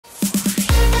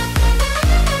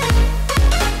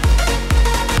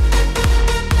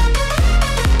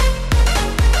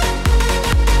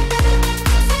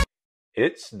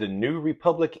It's the New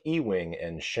Republic E-Wing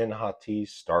and Shin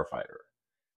Hati's Starfighter,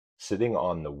 sitting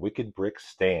on the Wicked Brick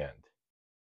stand.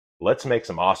 Let's make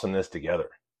some awesomeness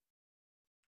together.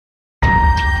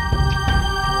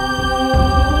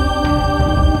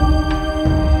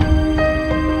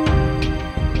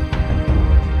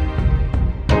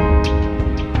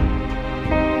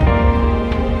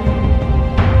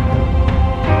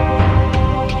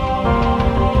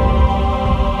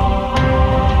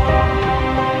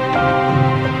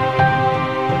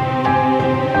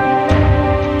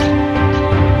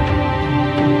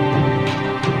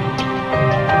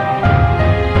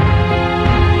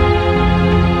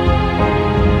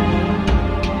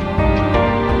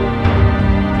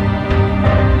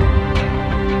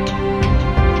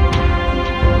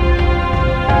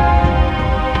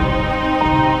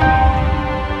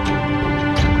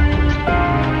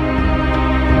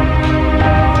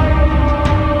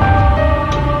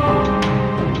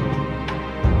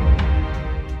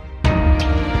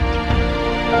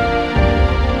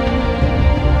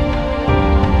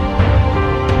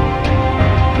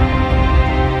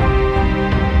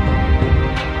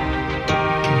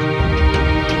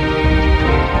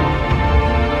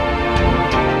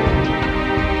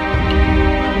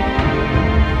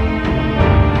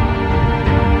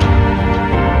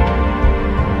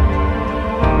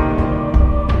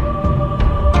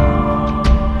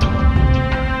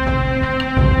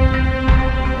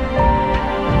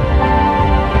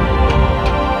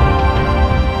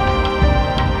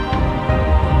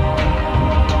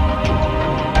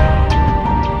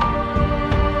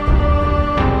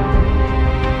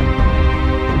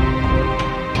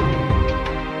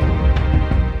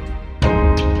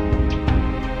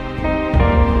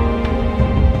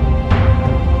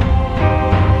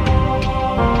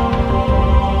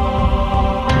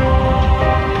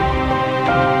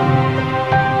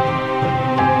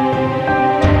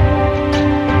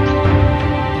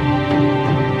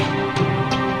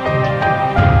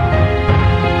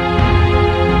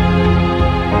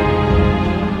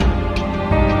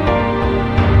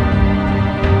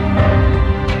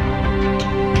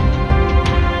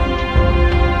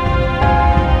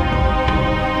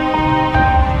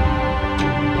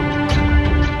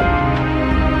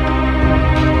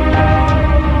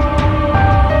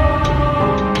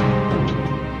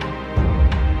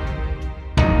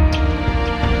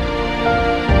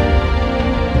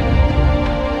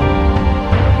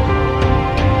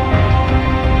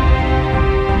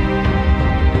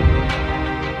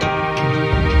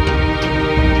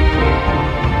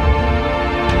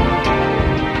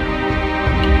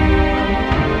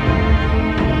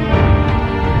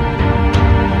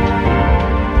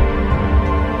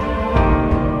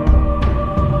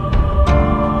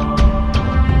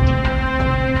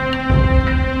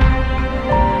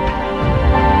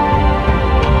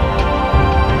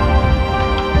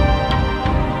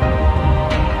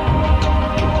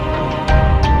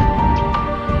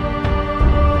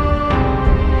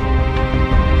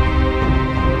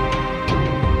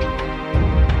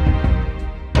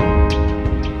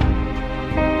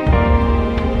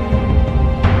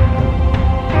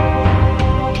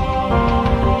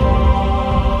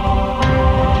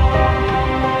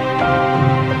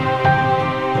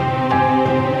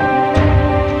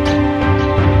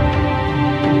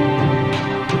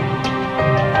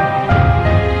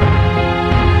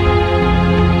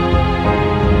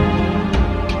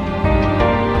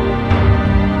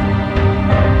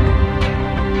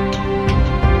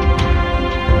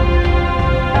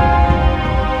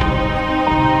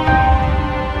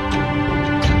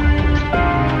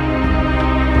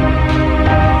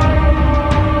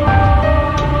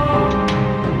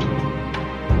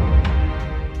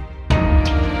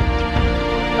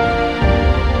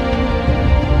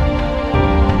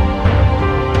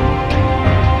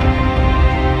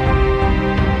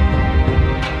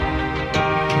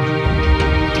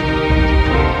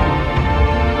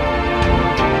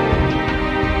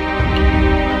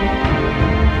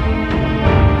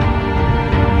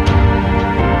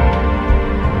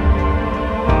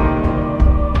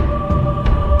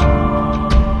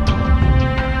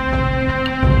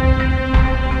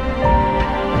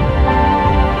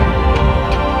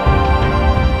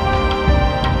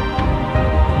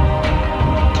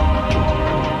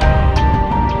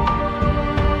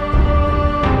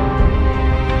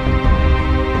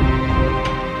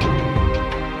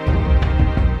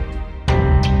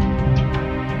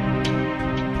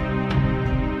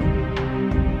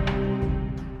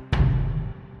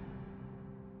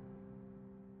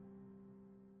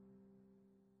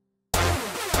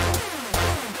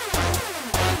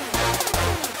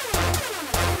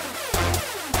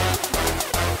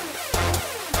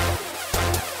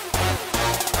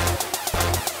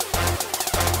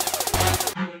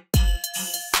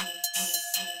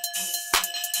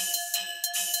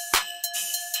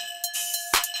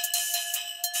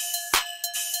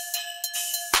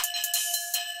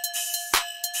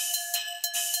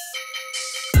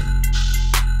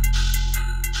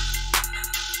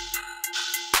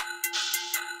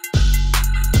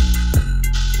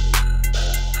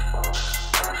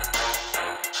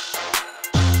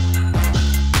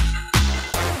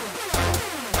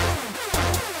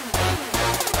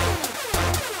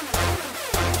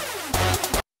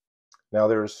 Now,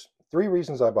 there's 3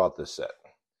 reasons I bought this set.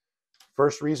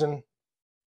 First reason,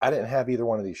 I didn't have either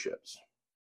one of these ships.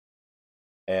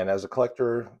 And as a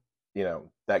collector,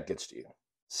 that gets to you.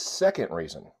 Second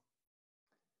reason,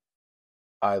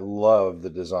 I love the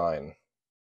design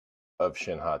of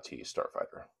Shin Hati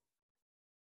Starfighter.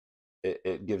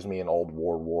 It gives me an old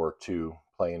World War II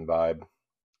plane vibe.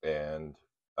 And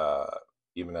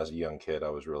even as a young kid, I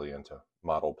was really into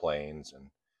model planes and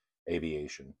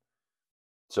aviation.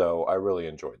 So I really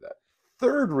enjoyed that.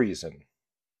 Third reason,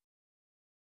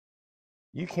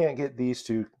 you can't get these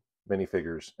 2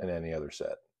 minifigures in any other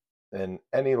set. And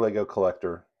any Lego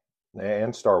collector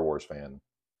and Star Wars fan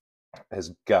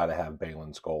has got to have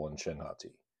Baylan Skoll and Shin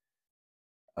Hati.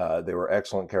 They were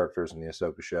excellent characters in the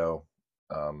Ahsoka show.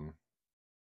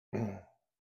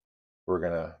 We're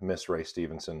going to miss Ray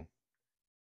Stevenson.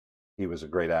 He was a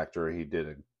great actor. He did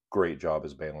a great job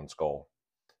as Baylan Skoll.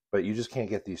 But you just can't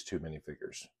get these 2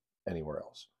 minifigures anywhere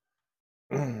else.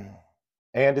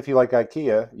 And if you like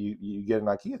IKEA, you get an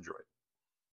IKEA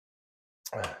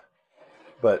droid.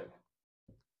 But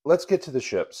let's get to the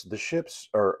ships. The ships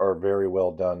are very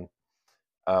well done.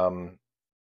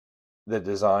 The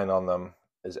design on them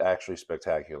is actually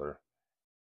spectacular.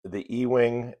 The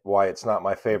E-Wing, why it's not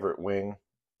my favorite wing,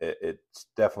 it's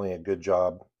definitely a good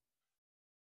job.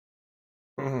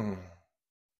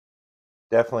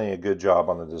 Definitely a good job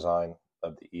on the design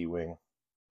of the E-Wing.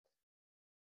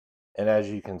 And as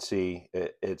you can see,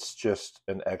 it's just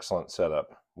an excellent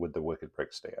setup with the Wicked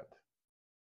Brick stand.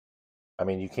 I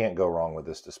mean, you can't go wrong with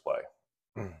this display.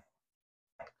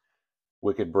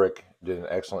 Wicked Brick did an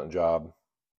excellent job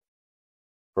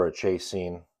for a chase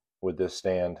scene with this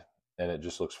stand, and it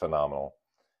just looks phenomenal.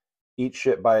 Each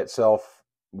ship by itself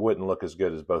wouldn't look as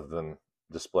good as both of them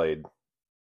displayed,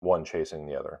 one chasing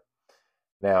the other.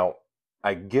 Now,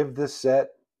 I give this set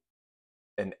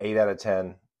an 8 out of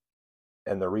 10,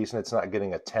 and the reason it's not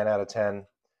getting a 10 out of 10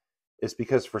 is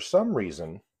because for some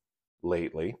reason,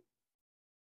 lately,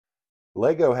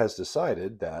 Lego has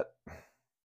decided that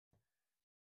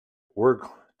we're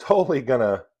totally going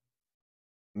to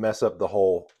mess up the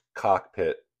whole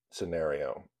cockpit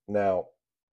scenario. Now,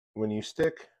 when you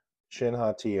stick Shin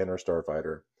Hati in her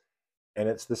Starfighter, and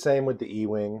it's the same with the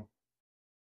E-Wing,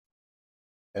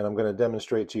 and I'm going to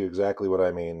demonstrate to you exactly what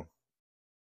I mean.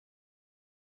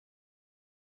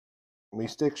 We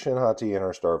stick Shin Hati in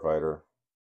her Starfighter,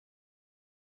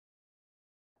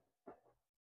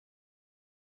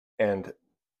 and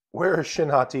where is Shin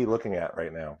Hati looking at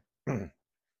right now?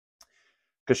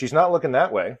 Because she's not looking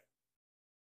that way.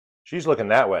 She's looking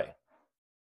that way.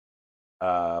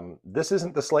 This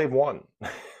isn't the Slave One.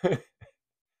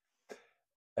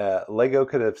 Lego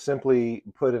could have simply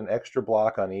put an extra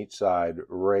block on each side,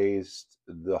 raised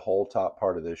the whole top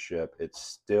part of this ship. It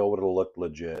still would have looked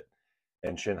legit,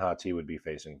 and Shin Hati would be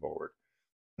facing forward.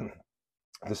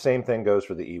 The same thing goes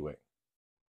for the E-Wing.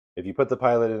 If you put the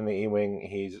pilot in the E-Wing,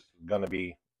 he's going to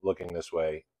be looking this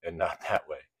way and not that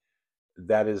way.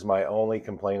 That is my only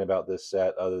complaint about this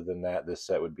set. Other than that, this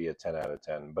set would be a 10 out of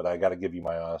 10. But I got to give you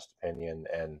my honest opinion.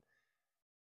 And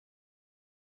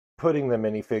putting the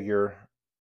minifigure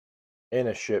in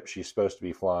a ship she's supposed to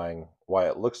be flying, why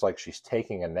it looks like she's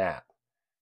taking a nap,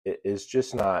 it is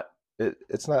just not.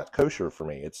 It's not kosher for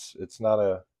me. It's not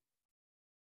a.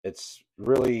 It's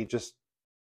really just.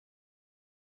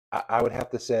 I would have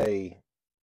to say,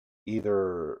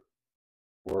 either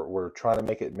we're trying to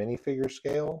make it minifigure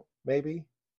scale, maybe,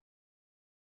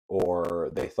 or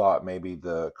they thought maybe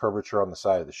the curvature on the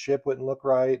side of the ship wouldn't look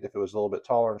right if it was a little bit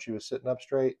taller and she was sitting up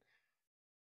straight.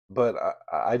 But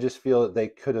I just feel that they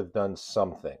could have done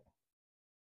something,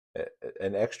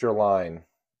 an extra line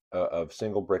of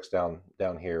single bricks down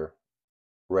here,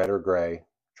 red or gray,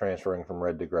 transferring from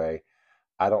red to gray.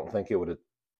 I don't think it would have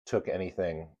took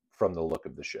anything from the look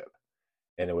of the ship,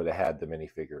 and it would have had the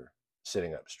minifigure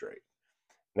sitting up straight.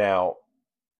 Now,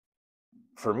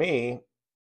 for me,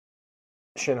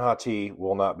 Shin Hati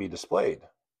will not be displayed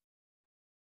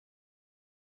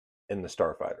in the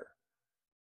Starfighter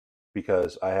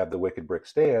because I have the Wicked Brick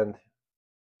stand.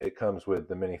 It comes with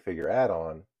the minifigure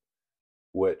add-on,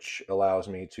 which allows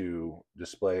me to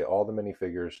display all the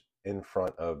minifigures in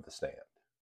front of the stand.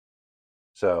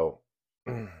 So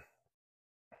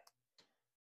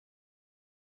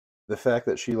the fact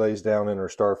that she lays down in her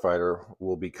Starfighter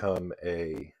will become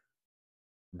a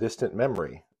distant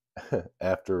memory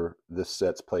after this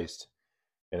set's placed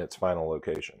in its final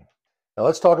location. Now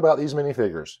let's talk about these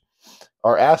minifigures.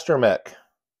 Our Astromech,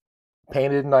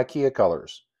 painted in IKEA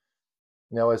colors.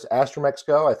 Now, as Astromechs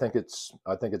go, I think it's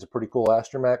a pretty cool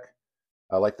Astromech.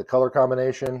 I like the color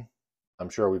combination. I'm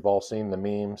sure we've all seen the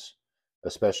memes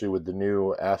especially with the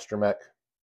new astromech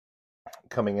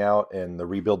coming out and the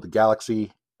Rebuild the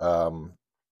Galaxy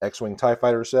X-Wing TIE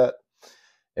Fighter set.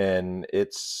 And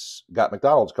it's got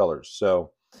McDonald's colors.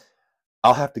 So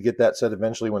I'll have to get that set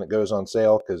eventually when it goes on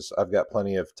sale, because I've got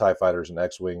plenty of TIE Fighters and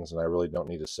X-Wings, and I really don't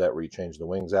need a set where you change the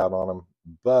wings out on them.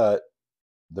 But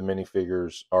the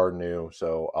minifigures are new,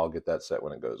 so I'll get that set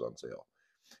when it goes on sale.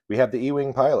 We have the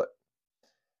E-Wing pilot.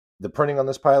 The printing on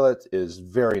this pilot is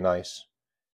very nice.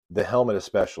 The helmet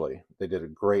especially. They did a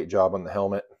great job on the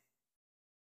helmet.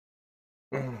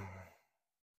 The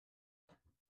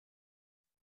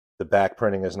back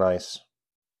printing is nice.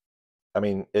 I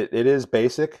mean, it is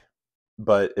basic,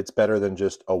 but it's better than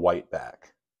just a white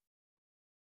back.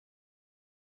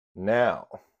 Now,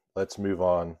 let's move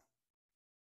on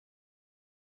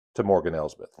to Morgan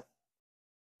Elsbeth.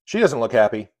 She doesn't look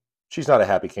happy. She's not a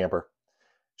happy camper.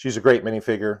 She's a great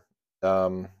minifigure.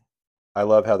 I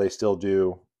love how they still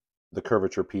do the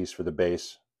curvature piece for the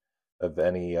base of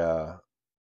any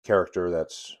character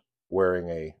that's wearing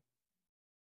a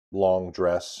long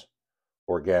dress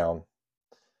or gown.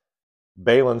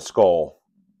 Balin's skull,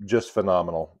 just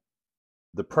phenomenal.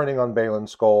 The printing on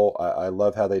Balin's skull, I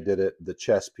love how they did it. The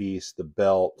chest piece, the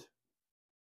belt,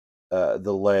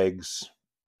 the legs,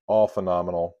 all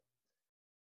phenomenal.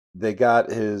 They got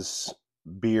his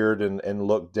beard and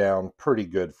look down pretty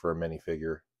good for a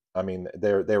minifigure. I mean,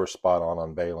 they were spot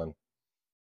on Balin.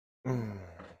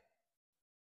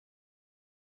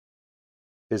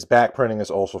 His back printing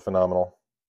is also phenomenal.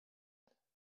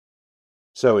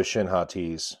 So is Shin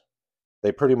Hati's.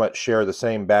 They pretty much share the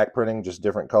same back printing, just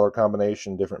different color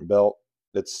combination, different belt.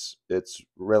 It's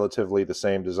relatively the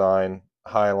same design.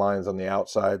 High lines on the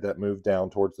outside that move down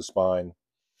towards the spine.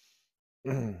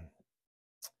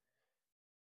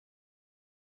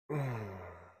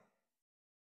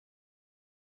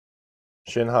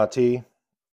 Shin Hati,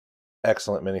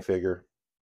 excellent minifigure.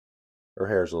 Her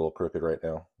hair's a little crooked right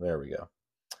now. There we go.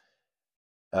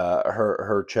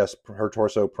 Her chest, her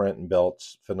torso print and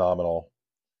belts, phenomenal.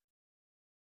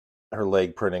 Her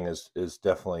leg printing is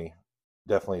definitely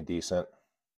decent.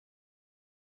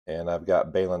 And I've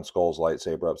got Balin Skull's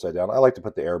lightsaber upside down. I like to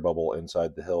put the air bubble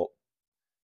inside the hilt.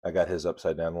 I got his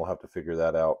upside down. We'll have to figure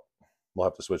that out. We'll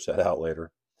have to switch that out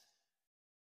later.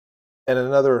 And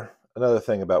another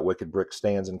thing about Wicked Brick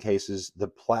stands and cases, the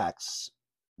plaques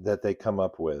that they come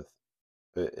up with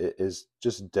is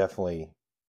just definitely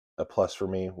a plus for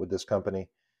me with this company.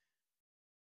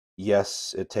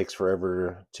 Yes, it takes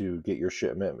forever to get your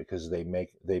shipment because they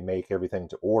make everything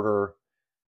to order.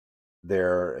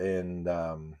 They're in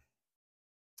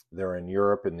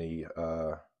Europe,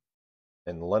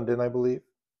 in London, I believe,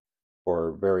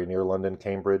 or very near London,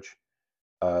 Cambridge.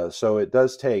 So it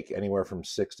does take anywhere from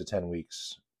 6 to 10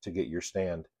 weeks to get your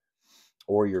stand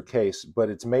or your case, but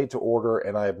it's made to order,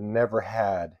 and I've never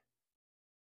had,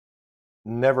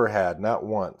 not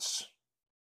once.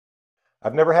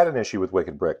 I've never had an issue with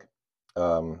Wicked Brick.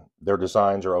 Their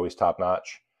designs are always top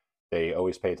notch. They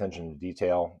always pay attention to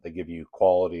detail. They give you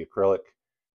quality acrylic.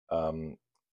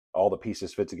 All the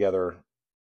pieces fit together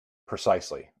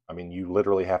precisely. I mean, you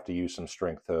literally have to use some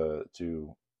strength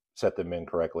to set them in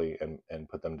correctly and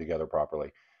put them together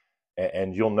properly.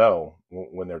 And you'll know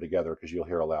when they're together because you'll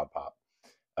hear a loud pop.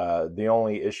 The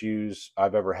only issues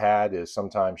I've ever had is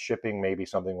sometimes shipping, maybe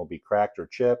something will be cracked or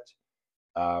chipped.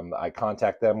 I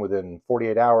contact them within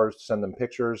 48 hours, send them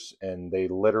pictures, and they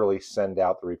literally send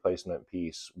out the replacement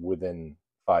piece within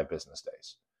 5 business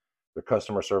days. Their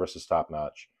customer service is top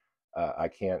notch. I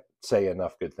can't say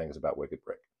enough good things about Wicked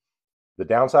Brick. The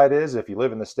downside is if you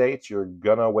live in the States, you're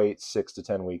going to wait 6 to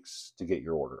 10 weeks to get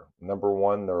your order. Number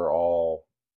one, they're all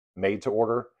made to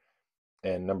order.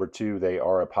 And number two, they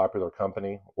are a popular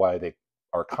company. Why they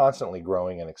are constantly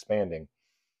growing and expanding.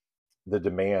 The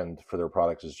demand for their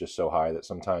products is just so high that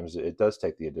sometimes it does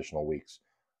take the additional weeks.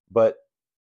 But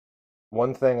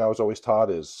one thing I was always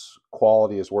taught is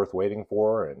quality is worth waiting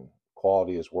for, and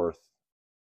quality is worth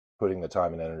putting the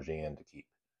time and energy in to keep.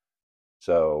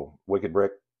 So Wicked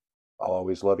Brick, I'll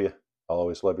always love you. I'll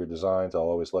always love your designs. I'll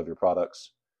always love your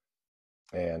products.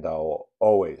 And I'll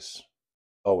always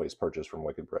purchase from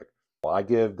Wicked Brick. I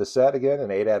give the set, again, an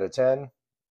 8 out of 10.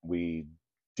 We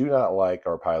do not like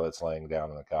our pilots laying down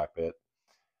in the cockpit.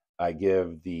 I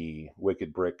give the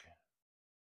Wicked Brick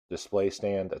display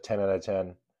stand a 10 out of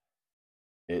 10.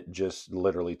 It just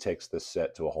literally takes this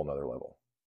set to a whole nother level.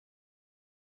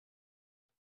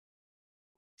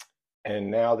 And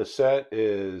now the set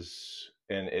is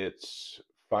in its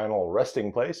final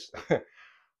resting place.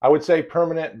 I would say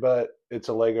permanent, but it's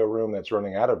a Lego room that's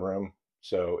running out of room,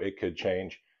 so it could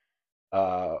change.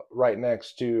 Right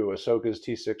next to Ahsoka's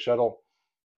T6 shuttle.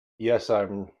 yes,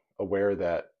 I'm aware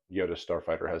that Yoda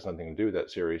Starfighter has nothing to do with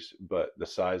that series, but the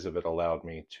size of it allowed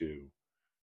me to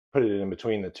put it in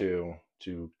between the two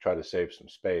to try to save some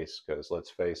space, because let's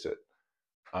face it,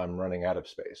 I'm running out of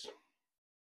space.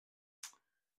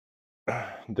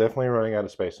 Definitely running out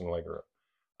of space in the Lego room.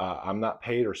 I'm not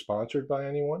paid or sponsored by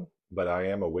anyone, but I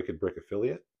am a Wicked Brick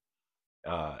affiliate.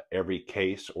 Every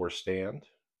case or stand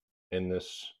in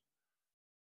this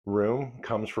room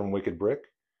comes from Wicked Brick.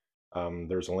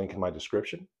 There's a link in my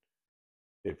description.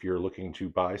 If you're looking to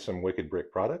buy some Wicked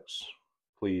Brick products,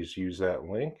 please use that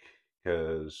link,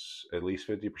 because at least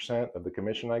 50% of the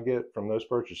commission I get from those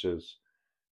purchases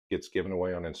gets given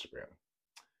away on Instagram.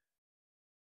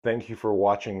 Thank you for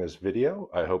watching this video.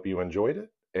 I hope you enjoyed it,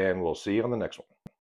 and we'll see you on the next one.